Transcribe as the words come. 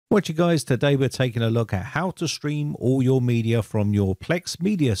What you guys, today we're taking a look at how to stream all your media from your Plex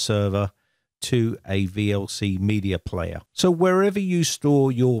media server to a VLC media player. So wherever you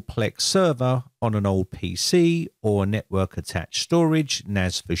store your Plex server, on an old PC or network attached storage,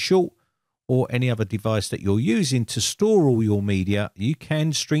 NAS for short, or any other device that you're using to store all your media, you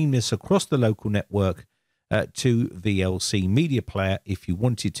can stream this across the local network to VLC media player if you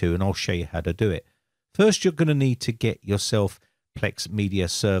wanted to, and I'll show you how to do it. First, you're going to need to get yourself Plex media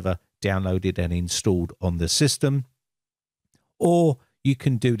server downloaded and installed on the system, or you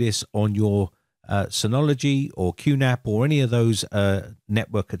can do this on your Synology or QNAP or any of those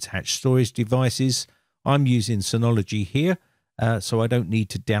network attached storage devices. I'm using Synology here, so I don't need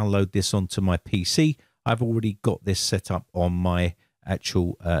to download this onto my PC. I've already got this set up on my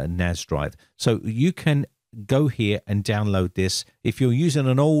actual NAS drive. So you can go here and download this. If you're using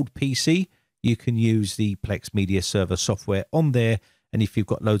an old PC, you can use the Plex media server software on there. And if you've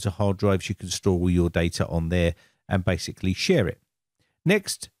got loads of hard drives, you can store all your data on there and basically share it.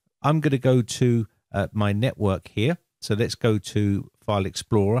 Next, I'm going to go to my network here. So let's go to File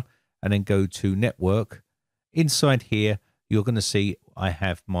Explorer and then go to Network. Inside here, you're going to see I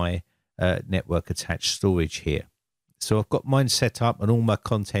have my network attached storage here. So I've got mine set up and all my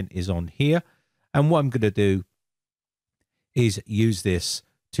content is on here. And what I'm going to do is use this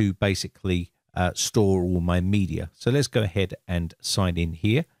to basically store all my media. So let's go ahead and sign in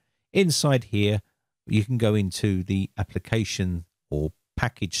here. Inside here, you can go into the application or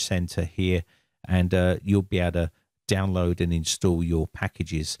package center here, and you'll be able to download and install your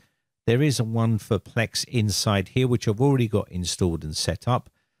packages. There is a one for Plex inside here, which I've already got installed and set up.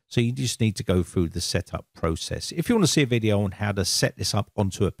 So you just need to go through the setup process. If you want to see a video on how to set this up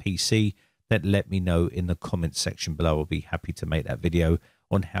onto a PC, then let me know in the comments section below. I'll be happy to make that video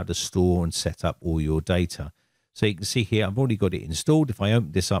on how to store and set up all your data. So you can see here, I've already got it installed. If I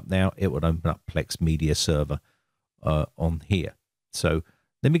open this up now, it would open up Plex media server on here. So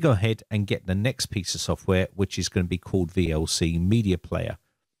let me go ahead and get the next piece of software, which is going to be called VLC media player.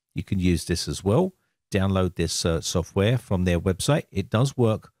 You can use this as well. Download this software from their website. It does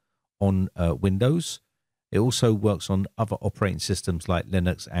work on Windows. It also works on other operating systems like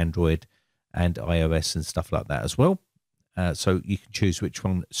Linux, Android, and iOS and stuff like that as well. So you can choose which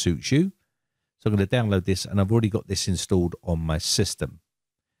one suits you. So I'm going to download this, and I've already got this installed on my system.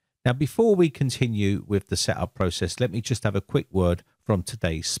 Now, before we continue with the setup process, let me just have a quick word from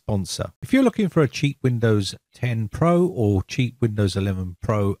today's sponsor. If you're looking for a cheap Windows 10 Pro or cheap Windows 11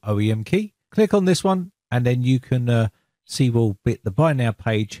 Pro OEM key, click on this one, and then you can see we'll hit the Buy Now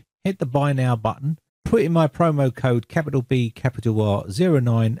page, hit the Buy Now button, put in my promo code capital B, capital R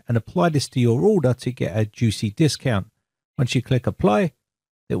 09, and apply this to your order to get a juicy discount. Once you click apply,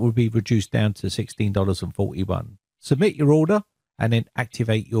 it will be reduced down to $16.41. Submit your order and then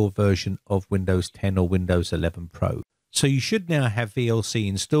activate your version of Windows 10 or Windows 11 Pro. So you should now have VLC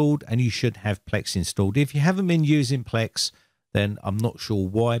installed and you should have Plex installed. If you haven't been using Plex, then I'm not sure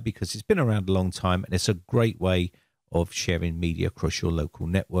why, because it's been around a long time and it's a great way of sharing media across your local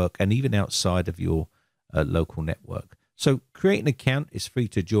network and even outside of your local network. So create an account. It's free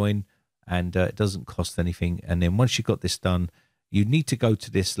to join, and it doesn't cost anything. And then once you've got this done, you need to go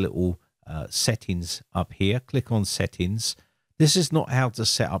to this little settings up here. Click on settings. This is not how to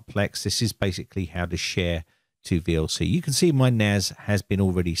set up Plex. This is basically how to share to VLC. You can see my NAS has been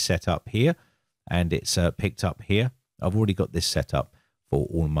already set up here, and it's picked up here. I've already got this set up for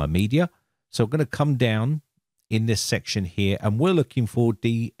all my media. So I'm going to come down in this section here, and we're looking for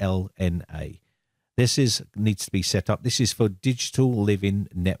DLNA. This needs to be set up. This is for Digital Living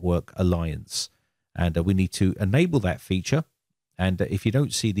Network Alliance, and we need to enable that feature. And if you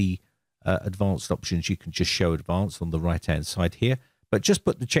don't see the advanced options, you can just show advanced on the right hand side here, but just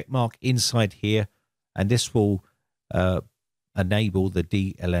put the check mark inside here, and this will enable the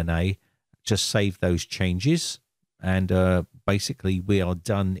DLNA. Just save those changes, and basically we are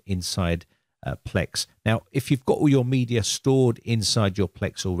done inside Plex. Now, if you've got all your media stored inside your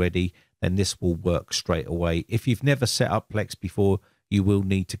Plex already, then this will work straight away. If you've never set up Plex before, you will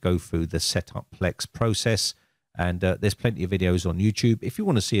need to go through the setup Plex process, and there's plenty of videos on YouTube. If you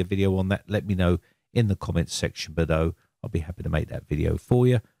want to see a video on that, let me know in the comments section below. I'll be happy to make that video for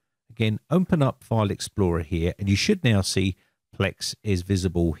you. Again, open up File Explorer here, and you should now see Plex is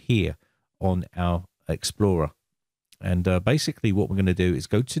visible here on our Explorer. And basically what we're going to do is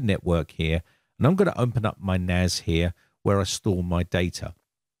go to Network here, and I'm going to open up my NAS here where I store my data.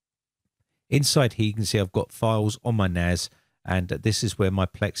 Inside here, you can see I've got files on my NAS, and this is where my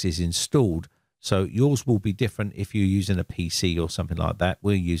Plex is installed. So yours will be different if you're using a PC or something like that.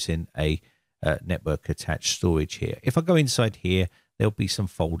 We're using a network attached storage here. If I go inside here, there'll be some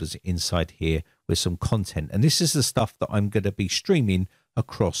folders inside here with some content. And this is the stuff that I'm going to be streaming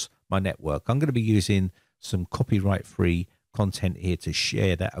across my network. I'm going to be using some copyright-free content here to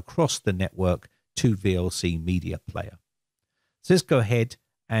share that across the network to VLC Media Player. So let's go ahead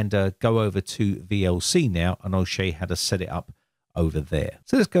and go over to VLC now, and I'll show you how to set it up over there.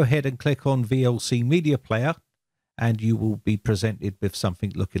 So let's go ahead and click on VLC Media Player, and you will be presented with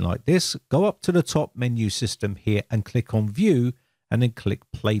something looking like this. Go up to the top menu system here and click on View, and then click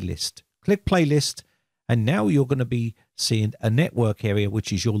Playlist. Click Playlist, and now you're going to be seeing a network area,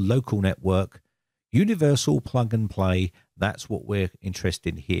 which is your local network. Universal plug and play, that's what we're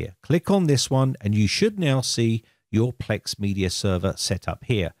interested in here. Click on this one, and you should now see your Plex media server set up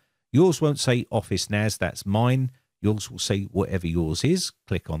here. Yours won't say Office NAS, that's mine. Yours will say whatever yours is.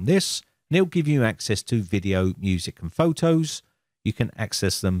 Click on this, and it'll give you access to video, music, and photos. You can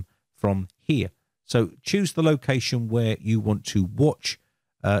access them from here. So choose the location where you want to watch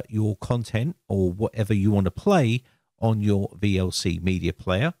your content or whatever you want to play on your VLC media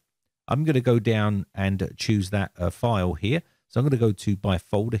player. I'm going to go down and choose that file here. So I'm going to go to by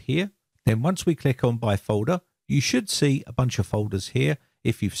folder here. Then once we click on by folder, you should see a bunch of folders here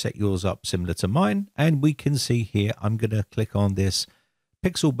if you've set yours up similar to mine. And we can see here, I'm going to click on this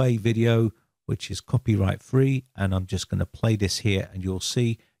Pixel Bay video, which is copyright free. And I'm just going to play this here, and you'll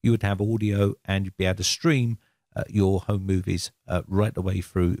see you would have audio and you'd be able to stream your home movies right away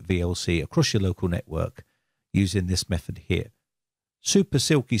through VLC across your local network using this method here. Super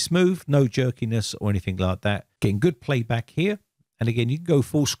silky smooth, no jerkiness or anything like that. Getting good playback here. And again, you can go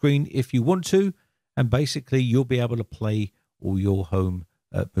full screen if you want to. And basically, you'll be able to play all your home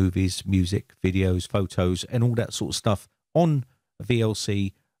movies, music, videos, photos, and all that sort of stuff on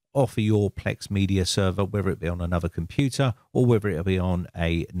VLC off of your Plex media server, whether it be on another computer or whether it be on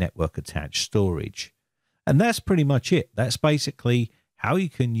a network attached storage. And that's pretty much it. That's basically how you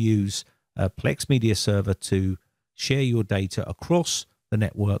can use a Plex media server to share your data across the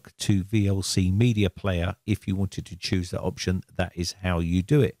network to VLC media player. If you wanted to choose that option, that is how you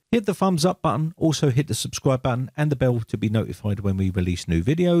do it. Hit the thumbs up button, also hit the subscribe button and the bell to be notified when we release new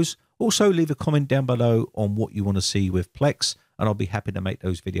videos. Also leave a comment down below on what you want to see with Plex, and I'll be happy to make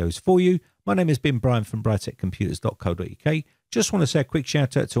those videos for you. My name has been Brian from briteccomputers.co.uk. Just want to say a quick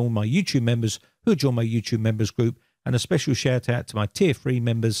shout out to all my YouTube members who join my YouTube members group, and a special shout out to my tier 3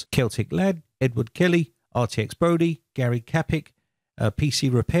 members, Celtic Lad, Edward Kelly, RTX Brody, Gary Cappick,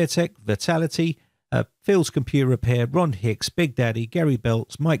 PC Repair Tech, Vitality, Phil's Computer Repair, Ron Hicks, Big Daddy, Gary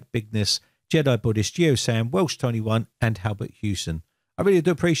Belts, Mike Bigness, Jedi Buddhist, Geo Sam, Welsh 21, and Halbert Hewson. I really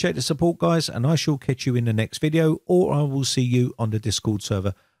do appreciate the support, guys, and I shall catch you in the next video, or I will see you on the Discord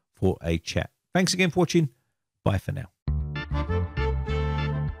server for a chat. Thanks again for watching. Bye for now.